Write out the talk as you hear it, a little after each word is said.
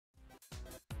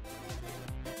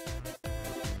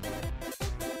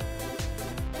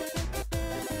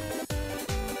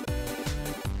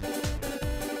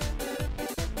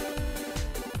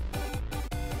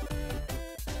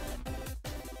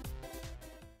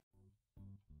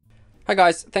Hi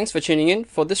guys, thanks for tuning in.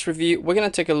 For this review, we're going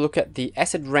to take a look at the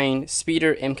Acid Rain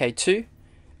Speeder MK2,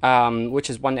 which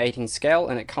is 1/18 scale,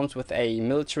 and it comes with a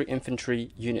military infantry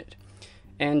unit.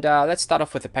 And let's start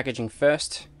off with the packaging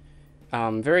first.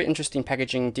 Very interesting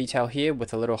packaging detail here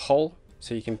with a little hole,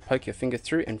 so you can poke your finger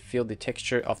through and feel the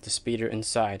texture of the speeder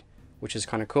inside, which is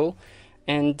kind of cool.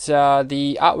 And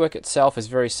the artwork itself is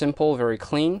very simple, very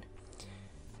clean.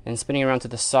 And spinning around to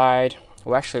the side,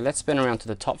 well actually let's spin around to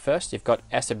the top first. You've got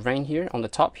Acid Rain here on the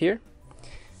top here,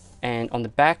 and on the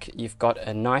back you've got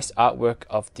a nice artwork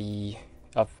of the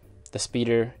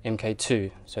speeder MK2.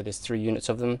 So there's 3 units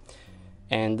of them,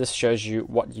 and this shows you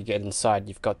what you get inside.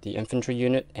 You've got the infantry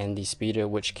unit and the speeder,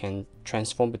 which can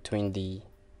transform between the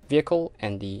vehicle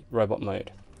and the robot mode.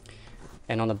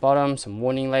 And on the bottom, some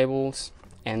warning labels,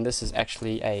 and this is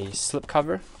actually a slip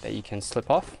cover that you can slip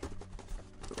off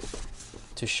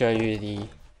to show you the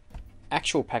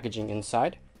actual packaging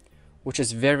inside, which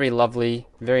is very lovely,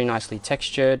 very nicely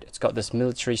textured. It's got this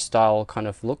military style kind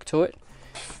of look to it.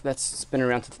 Let's spin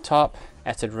around to the top.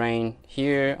 Acid Rain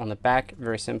here on the back,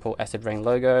 very simple Acid Rain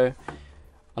logo.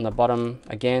 On the bottom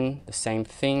again, the same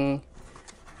thing.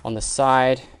 On the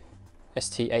side,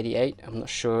 ST88, I'm not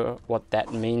sure what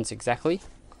that means exactly.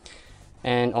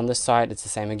 And on this side it's the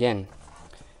same again.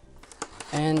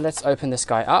 And let's open this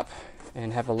guy up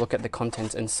and have a look at the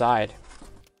contents inside.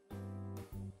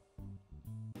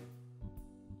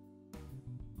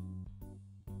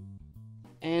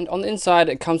 And on the inside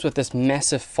it comes with this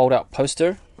massive fold-out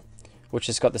poster, which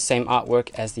has got the same artwork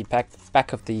as the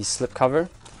back of the slip cover.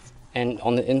 And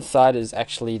on the inside is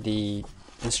actually the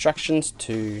instructions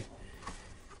to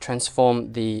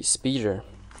transform the speeder,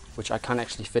 which I can't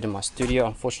actually fit in my studio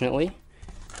unfortunately,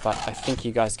 but I think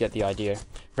you guys get the idea.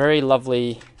 Very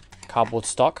lovely cardboard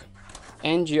stock.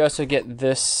 And you also get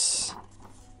this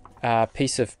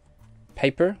piece of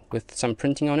paper with some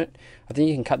printing on it. I think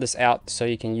you can cut this out so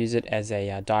you can use it as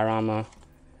a diorama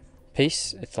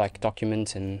piece. It's like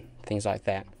documents and things like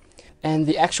that. And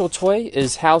the actual toy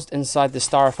is housed inside the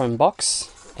styrofoam box,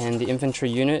 and the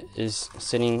infantry unit is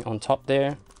sitting on top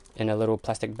there in a little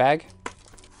plastic bag,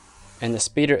 and the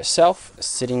speeder itself is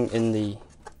sitting in the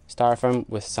styrofoam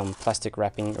with some plastic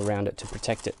wrapping around it to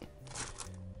protect it.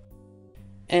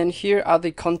 And here are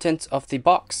the contents of the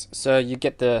box. So you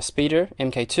get the speeder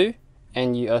MK2,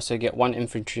 and you also get 1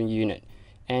 infantry unit.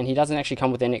 And he doesn't actually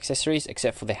come with any accessories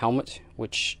except for the helmet,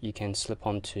 which you can slip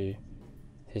onto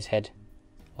his head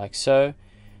like so,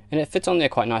 and it fits on there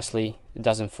quite nicely. It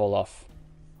doesn't fall off.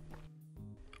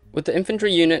 With the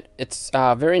infantry unit, it's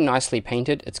very nicely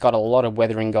painted. It's got a lot of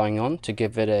weathering going on to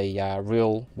give it a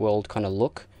real world kind of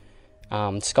look.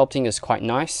 Sculpting is quite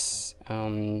nice,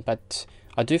 but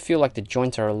I do feel like the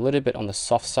joints are a little bit on the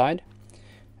soft side.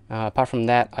 Apart from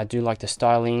that, I do like the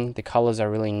styling. The colors are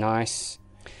really nice.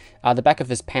 The back of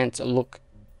his pants look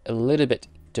a little bit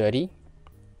dirty,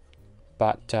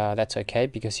 but that's okay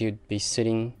because he would be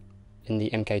sitting in the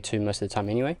MK2 most of the time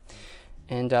anyway.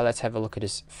 And let's have a look at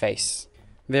his face.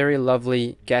 Very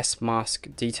lovely gas mask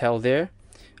detail there,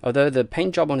 although the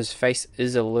paint job on his face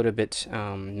is a little bit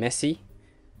messy,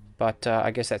 but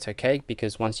I guess that's okay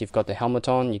because once you've got the helmet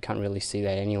on you can't really see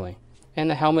that anyway. And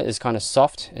the helmet is kind of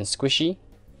soft and squishy,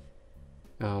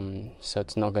 so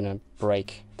it's not going to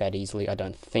break that easily, I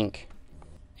don't think.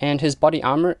 And his body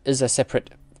armor is a separate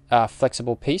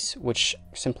flexible piece which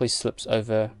simply slips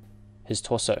over his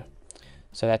torso,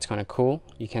 so that's kind of cool.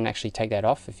 You can actually take that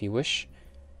off if you wish,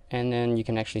 and then you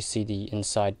can actually see the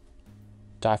inside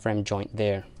diaphragm joint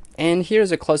there. And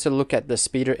here's a closer look at the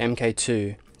speeder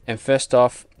MK2. And first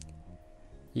off,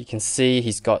 you can see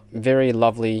he's got very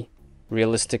lovely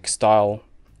realistic style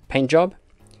paint job.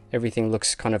 Everything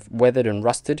looks kind of weathered and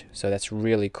rusted, so that's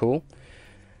really cool.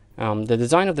 The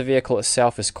design of the vehicle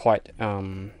itself is quite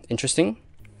interesting.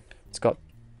 It's got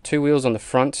 2 wheels on the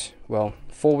front, well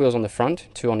 4 wheels on the front,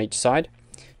 2 on each side,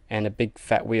 and a big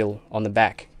fat wheel on the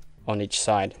back on each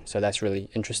side, so that's really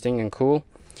interesting and cool.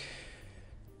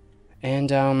 And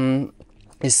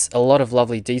there's a lot of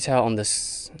lovely detail on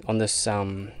this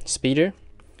speeder.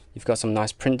 You've got some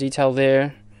nice print detail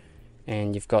there,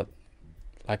 and you've got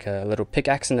like a little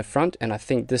pickaxe in the front, and I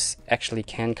think this actually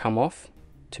can come off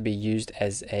to be used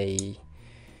as a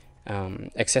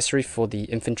accessory for the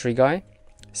infantry guy,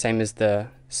 same as the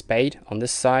spade on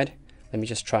this side. Let me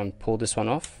just try and pull this one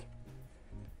off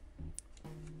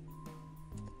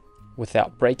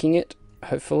without breaking it,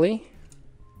 hopefully.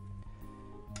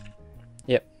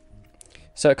 Yep,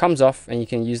 so it comes off and you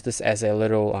can use this as a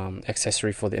little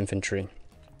accessory for the infantry,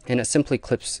 and it simply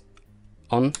clips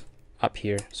on up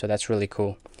here, so that's really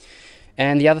cool.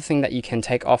 And the other thing that you can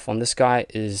take off on this guy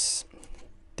is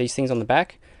these things on the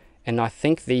back, and I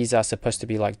think these are supposed to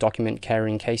be like document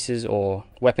carrying cases or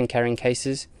weapon carrying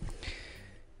cases.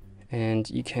 And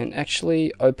you can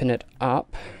actually open it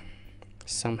up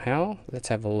somehow. Let's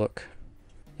have a look.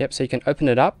 Yep, so you can open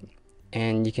it up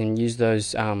and you can use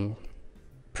those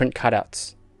print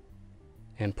cutouts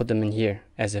and put them in here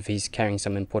as if he's carrying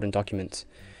some important documents,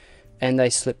 and they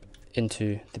slip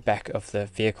into the back of the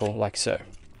vehicle like so.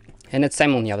 And it's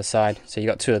same on the other side, so you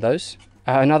got two of those.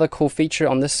 Another cool feature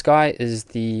on this guy is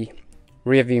the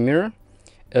rear view mirror.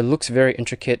 It looks very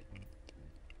intricate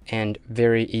and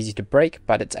very easy to break,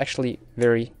 but it's actually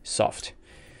very soft.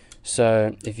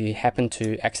 So if you happen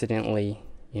to accidentally,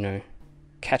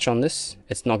 catch on this,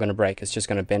 it's not going to break, it's just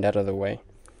going to bend out of the way.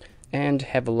 And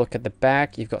have a look at the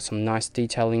back. You've got some nice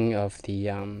detailing of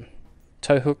the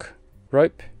tow hook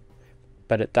rope,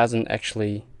 but it doesn't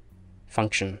actually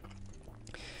function.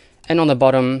 And on the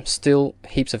bottom, still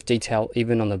heaps of detail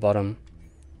even on the bottom,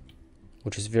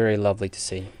 which is very lovely to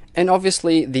see. And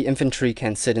obviously the infantry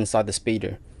can sit inside the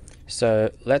speeder.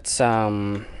 So let's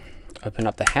open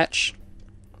up the hatch.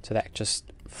 So that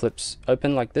just flips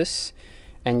open like this,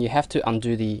 and you have to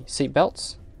undo the seat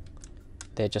belts.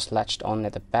 They're just latched on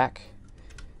at the back,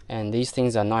 and these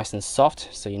things are nice and soft,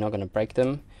 so you're not going to break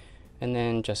them. And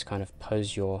then just kind of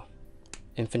pose your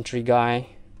infantry guy.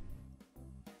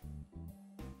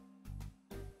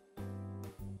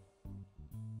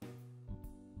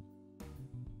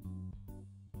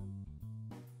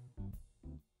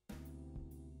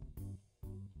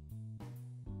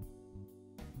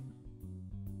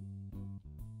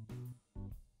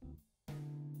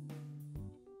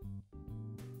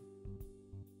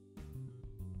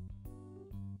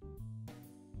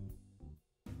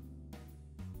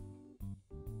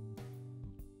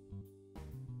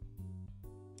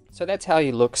 So that's how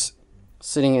he looks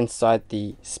sitting inside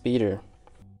the speeder.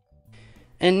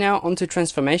 And now onto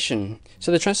transformation.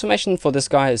 So the transformation for this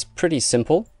guy is pretty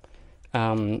simple.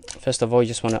 First of all, you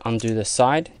just want to undo the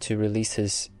side to release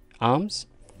his arms.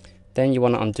 Then you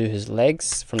want to undo his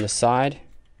legs from the side.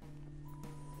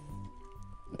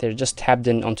 They're just tabbed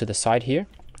in onto the side here.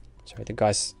 Sorry, the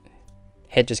guy's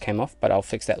head just came off, but I'll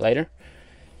fix that later.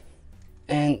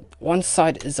 And one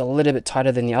side is a little bit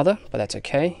tighter than the other, but that's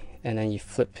okay. And then you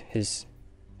flip his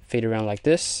feet around like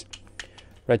this,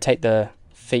 rotate the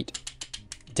feet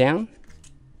down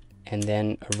and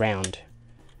then around,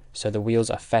 so the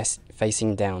wheels are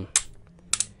facing down,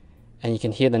 and you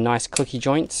can hear the nice clicky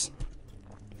joints.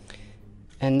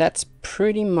 And that's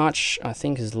pretty much, I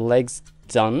think, his legs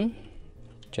done.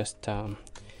 Just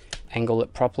angle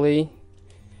it properly.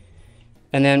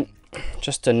 And then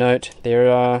just a note,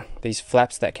 there are these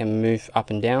flaps that can move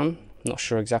up and down. Not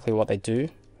sure exactly what they do,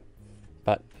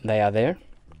 but they are there.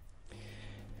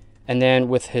 And then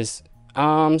with his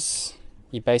arms,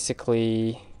 you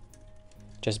basically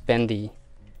just bend the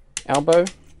elbow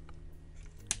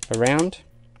around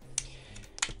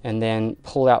and then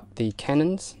pull out the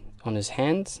cannons on his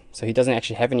hands. So he doesn't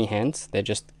actually have any hands, they're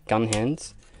just gun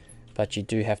hands, but you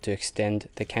do have to extend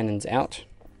the cannons out.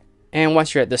 And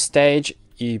once you're at this stage,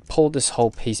 you pull this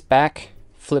whole piece back,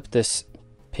 flip this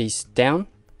piece down,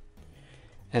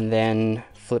 and then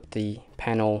flip the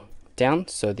panel down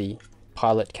so the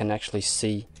pilot can actually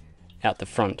see out the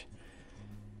front.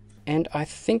 And I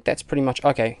think that's pretty much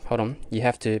okay. Hold on, you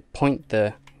have to point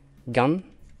the gun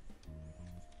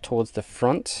towards the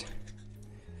front,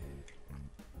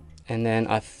 and then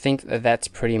I think that that's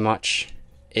pretty much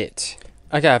it.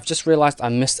 Okay, I've just realized I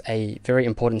missed a very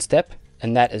important step,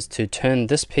 and that is to turn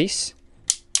this piece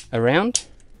around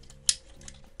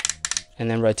and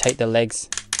then rotate the legs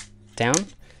down.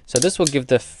 So this will give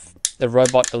the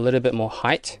robot a little bit more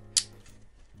height,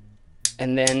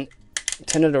 and then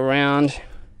turn it around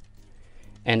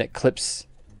and it clips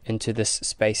into this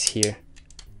space here.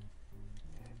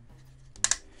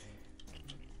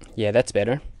 Yeah, that's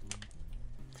better.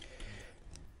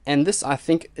 And this, I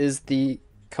think, is the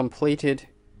completed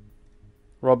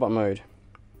robot mode.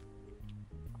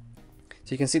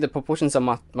 So you can see the proportions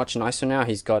are much nicer now.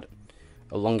 He's got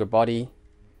a longer body.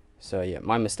 So yeah,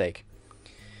 my mistake.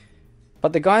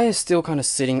 But the guy is still kind of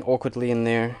sitting awkwardly in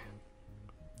there.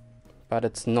 But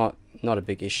it's not a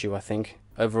big issue, I think.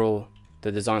 Overall,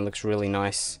 the design looks really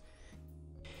nice.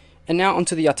 And now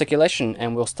onto the articulation,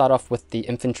 and we'll start off with the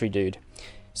infantry dude.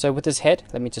 So with his head,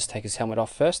 let me just take his helmet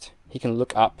off first. He can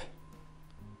look up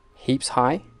heaps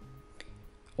high,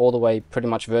 all the way pretty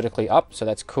much vertically up, so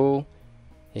that's cool.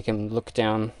 He can look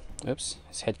down, oops,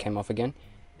 his head came off again.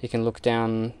 He can look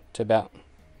down to about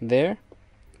there.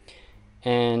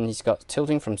 And he's got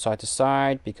tilting from side to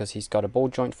side because he's got a ball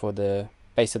joint for the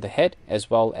base of the head, as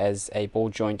well as a ball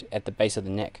joint at the base of the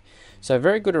neck. So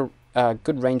very good a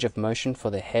good range of motion for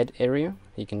the head area.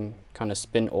 He can kind of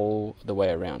spin all the way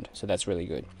around, so that's really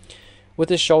good. With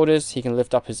his shoulders, he can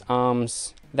lift up his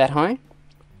arms that high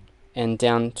and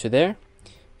down to there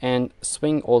and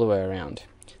swing all the way around.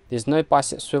 There's no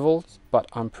bicep swivels, but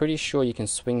I'm pretty sure you can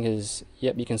swing his,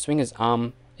 you can swing his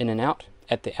arm in and out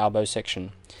at the elbow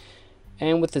section.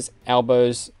 And with his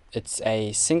elbows, it's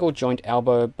a single joint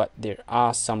elbow, but there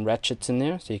are some ratchets in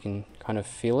there, so you can kind of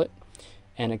feel it.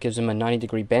 And it gives him a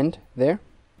 90-degree bend there.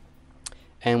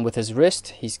 And with his wrist,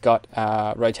 he's got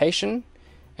rotation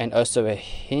and also a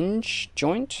hinge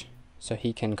joint, so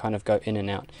he can kind of go in and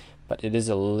out. But it is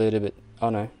a little bit, oh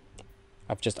no,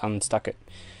 I've just unstuck it.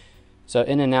 So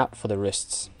in and out for the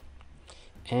wrists.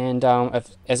 And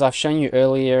as I've shown you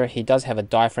earlier, he does have a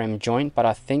diaphragm joint, but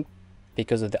I think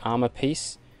because of the armor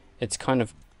piece, it's kind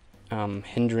of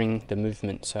hindering the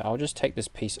movement. So I'll just take this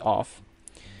piece off.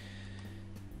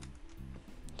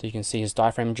 So you can see his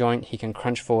diaphragm joint. He can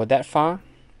crunch forward that far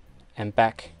and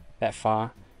back that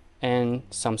far, and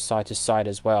some side to side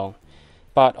as well.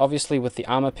 But obviously with the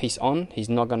armor piece on, he's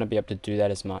not going to be able to do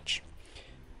that as much.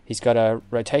 He's got a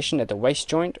rotation at the waist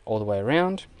joint all the way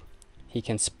around. He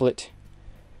can split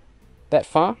that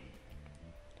far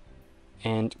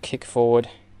and kick forward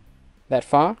that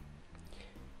far,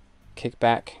 kick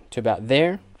back to about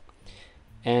there,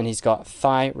 and he's got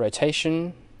thigh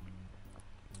rotation,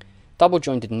 double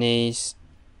jointed knees.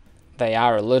 They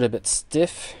are a little bit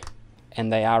stiff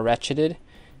and they are ratcheted.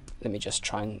 Let me just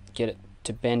try and get it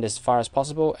to bend as far as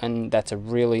possible, and that's a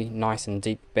really nice and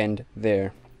deep bend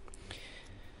there.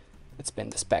 Let's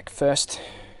bend this back first.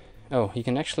 Oh, you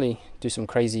can actually do some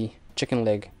crazy chicken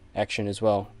leg action as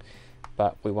well,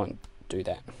 but we won't do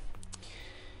that.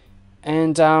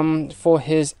 And for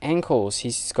his ankles,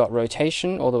 he's got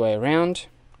rotation all the way around.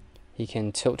 He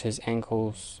can tilt his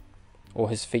ankles or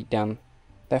his feet down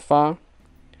that far,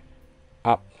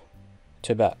 up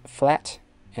to about flat,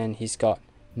 and he's got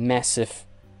massive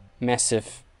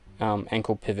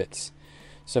ankle pivots.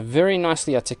 So very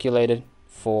nicely articulated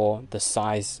for the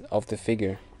size of the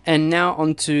figure. And now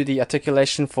onto the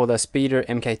articulation for the Speeder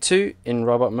MKII in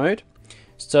robot mode.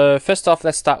 So first off,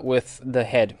 let's start with the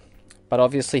head, but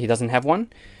obviously he doesn't have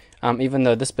one, even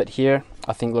though this bit here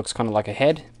I think looks kind of like a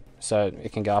head, so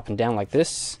it can go up and down like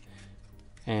this,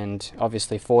 and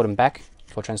obviously forward and back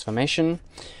for transformation.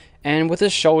 And with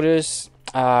his shoulders,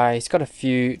 he's got a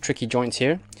few tricky joints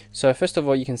here. So first of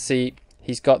all, you can see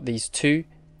he's got these two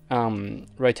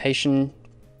rotation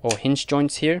or hinge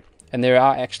joints here, and they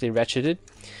are actually ratcheted,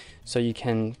 so you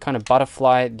can kind of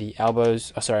butterfly the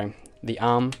elbows, the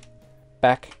arm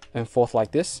back and forth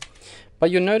like this. But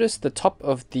you'll notice the top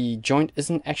of the joint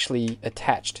isn't actually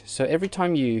attached, so every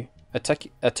time you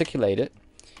articulate it,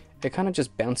 it kind of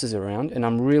just bounces around, and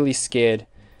I'm really scared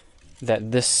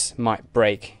that this might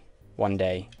break one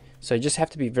day. So you just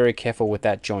have to be very careful with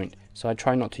that joint. So I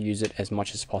try not to use it as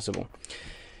much as possible.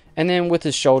 And then with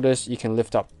his shoulders, you can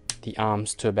lift up the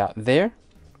arms to about there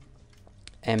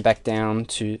and back down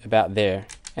to about there,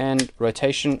 and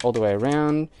rotation all the way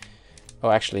around. Oh,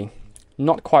 actually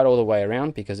not quite all the way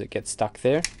around because it gets stuck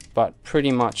there, but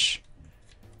pretty much,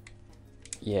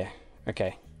 yeah,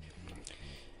 okay.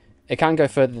 It can't go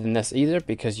further than this either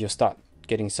because you'll start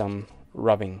getting some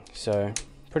rubbing. So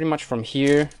pretty much from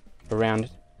here around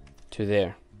to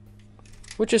there,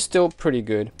 which is still pretty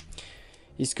good.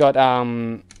 He's got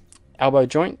elbow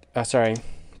joint,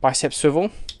 bicep swivel,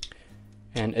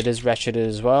 and it is ratcheted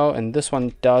as well, and this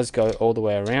one does go all the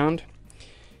way around.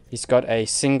 He's got a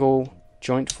single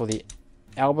joint for the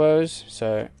elbows,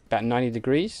 so about 90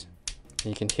 degrees.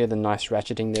 You can hear the nice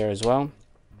ratcheting there as well.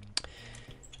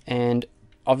 And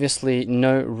obviously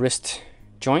no wrist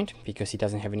joint because he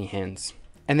doesn't have any hands.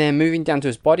 And then moving down to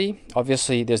his body,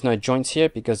 obviously there's no joints here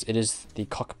because it is the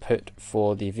cockpit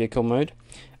for the vehicle mode.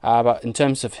 But in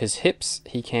terms of his hips,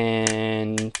 he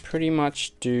can pretty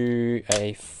much do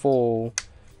a full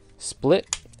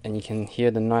split, and you can hear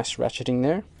the nice ratcheting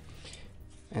there.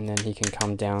 And then he can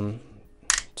come down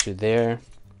to there,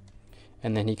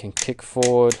 and then he can kick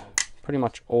forward pretty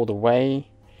much all the way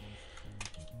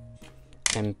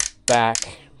and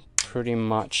back pretty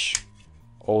much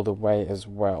all the way as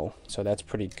well, so that's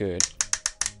pretty good.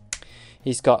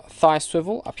 He's got thigh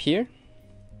swivel up here,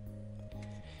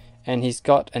 and he's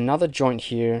got another joint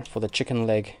here for the chicken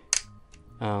leg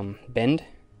bend,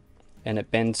 and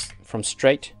it bends from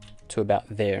straight to about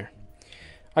there.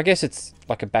 I guess it's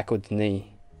like a backwards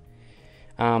knee.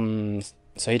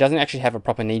 So he doesn't actually have a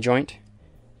proper knee joint,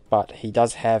 but he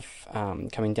does have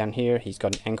coming down here, he's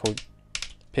got an ankle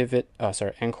pivot,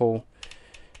 ankle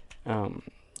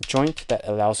joint that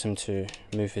allows him to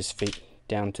move his feet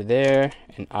down to there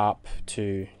and up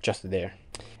to just there.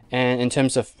 And in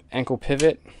terms of ankle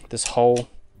pivot, this whole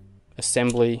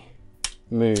assembly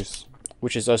moves,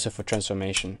 which is also for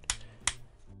transformation.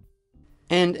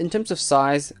 And in terms of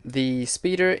size, the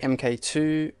speeder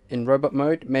MK2 in robot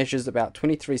mode measures about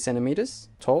 23 centimeters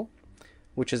tall,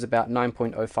 which is about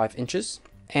 9.05 inches.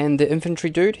 And the infantry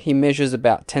dude, he measures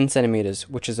about 10 centimeters,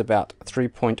 which is about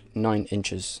 3.9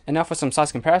 inches. And now for some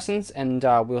size comparisons, and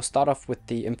we'll start off with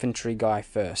the infantry guy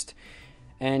first.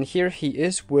 And here he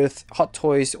is with Hot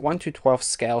Toys 1/12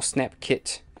 scale snap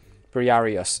kit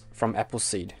Briareos from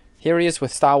Appleseed. Here he is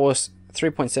with Star Wars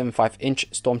 3.75 inch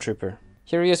Stormtrooper.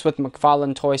 Here he is with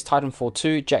McFarlane Toys Titanfall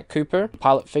 2 Jack Cooper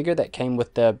pilot figure that came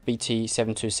with the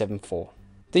BT7274.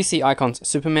 DC Icons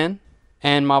Superman,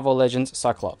 and Marvel Legends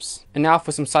Cyclops. And now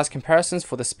for some size comparisons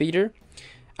for the speeder.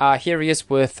 Here he is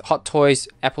with Hot Toys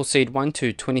Appleseed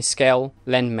 1/20 scale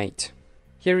Landmate.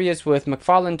 Here he is with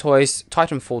McFarlane Toys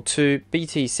Titanfall 2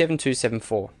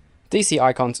 BT7274. DC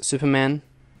Icons Superman,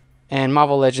 and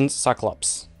Marvel Legends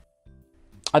Cyclops.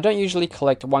 I don't usually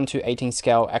collect 1/18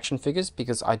 scale action figures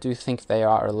because I do think they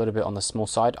are a little bit on the small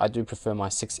side. I do prefer my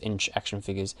 6-inch action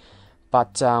figures,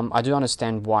 but I do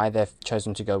understand why they've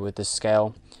chosen to go with this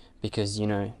scale, because, you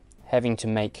know, having to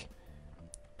make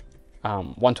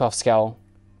 1/12 scale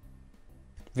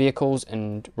vehicles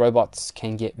and robots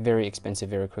can get very expensive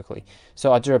very quickly.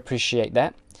 So I do appreciate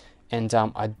that, and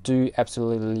I do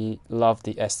absolutely love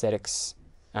the aesthetics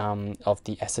of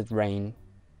the Acid Rain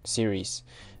series.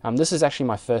 This is actually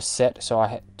my first set, so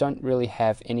I don't really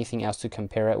have anything else to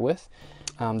compare it with.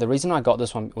 The reason I got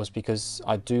this one was because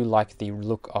I do like the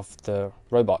look of the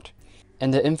robot.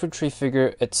 And the infantry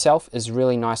figure itself is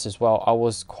really nice as well. I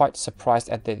was quite surprised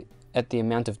at the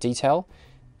amount of detail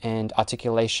and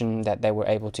articulation that they were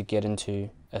able to get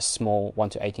into a small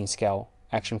 1/18 scale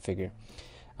action figure.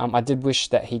 I did wish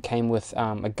that he came with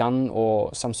a gun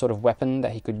or some sort of weapon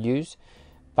that he could use.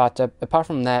 But apart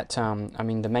from that, I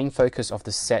mean, the main focus of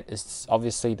the set is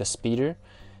obviously the speeder,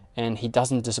 and he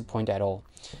doesn't disappoint at all.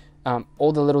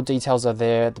 All the little details are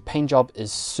there. The paint job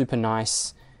is super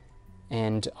nice,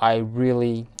 and I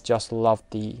really just love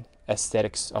the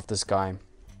aesthetics of this guy.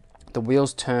 The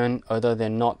wheels turn, although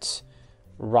they're not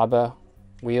rubber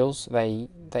wheels,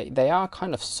 they are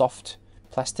kind of soft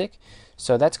plastic,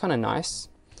 so that's kind of nice.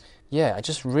 Yeah, I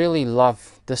just really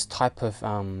love this type of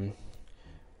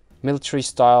military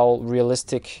style,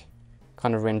 realistic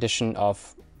kind of rendition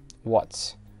of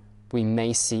what we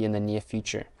may see in the near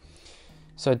future.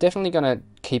 So definitely gonna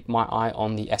keep my eye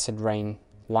on the Acid Rain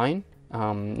line.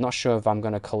 Not sure if I'm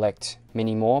gonna collect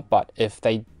many more, but if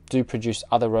they do produce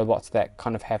other robots that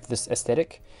kind of have this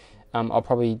aesthetic, I'll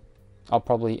probably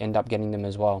end up getting them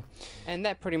as well. And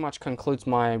that pretty much concludes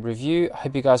my review. I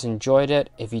hope you guys enjoyed it.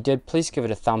 If you did, please give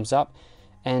it a thumbs up.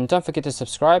 And don't forget to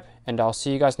subscribe, and I'll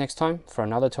see you guys next time for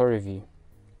another toy review.